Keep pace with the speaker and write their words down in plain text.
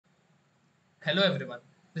Hello everyone,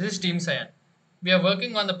 this is Team Cyan. We are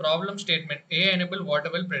working on the problem statement AI-enabled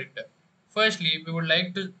water well predictor. Firstly, we would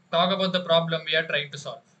like to talk about the problem we are trying to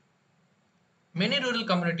solve. Many rural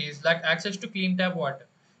communities lack access to clean tap water.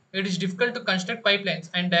 It is difficult to construct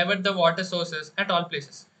pipelines and divert the water sources at all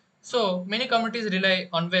places. So, many communities rely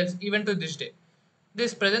on wells even to this day.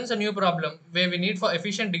 This presents a new problem where we need for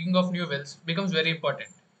efficient digging of new wells becomes very important.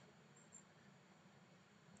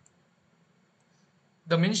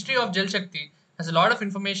 The Ministry of Jal Shakti has a lot of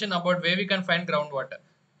information about where we can find groundwater.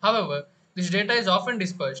 However, this data is often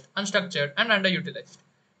dispersed, unstructured, and underutilized.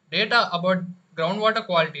 Data about groundwater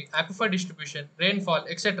quality, aquifer distribution, rainfall,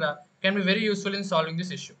 etc. can be very useful in solving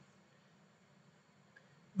this issue.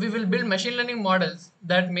 We will build machine learning models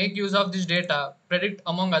that make use of this data, predict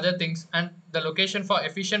among other things, and the location for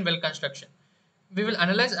efficient well construction. We will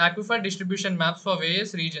analyze aquifer distribution maps for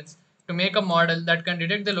various regions to make a model that can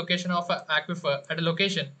detect the location of an aquifer at a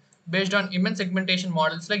location based on immense segmentation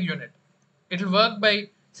models like UNIT. It will work by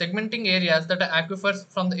segmenting areas that are aquifers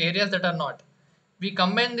from the areas that are not. We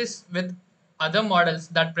combine this with other models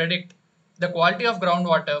that predict the quality of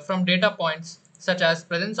groundwater from data points such as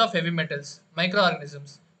presence of heavy metals,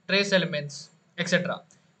 microorganisms, trace elements, etc.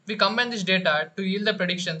 We combine this data to yield the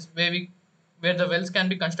predictions where the wells can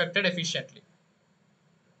be constructed efficiently.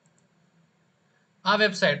 Our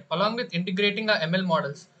website, along with integrating our ML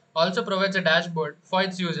models, also provides a dashboard for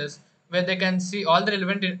its users where they can see all the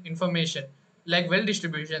relevant information like well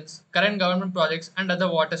distributions, current government projects, and other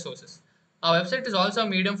water sources. Our website is also a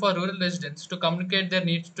medium for rural residents to communicate their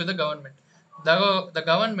needs to the government. The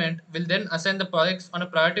government will then assign the projects on a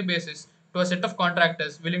priority basis to a set of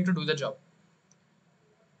contractors willing to do the job.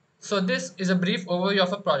 So this is a brief overview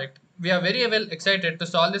of a project. We are very well excited to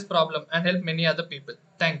solve this problem and help many other people.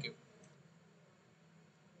 Thank you.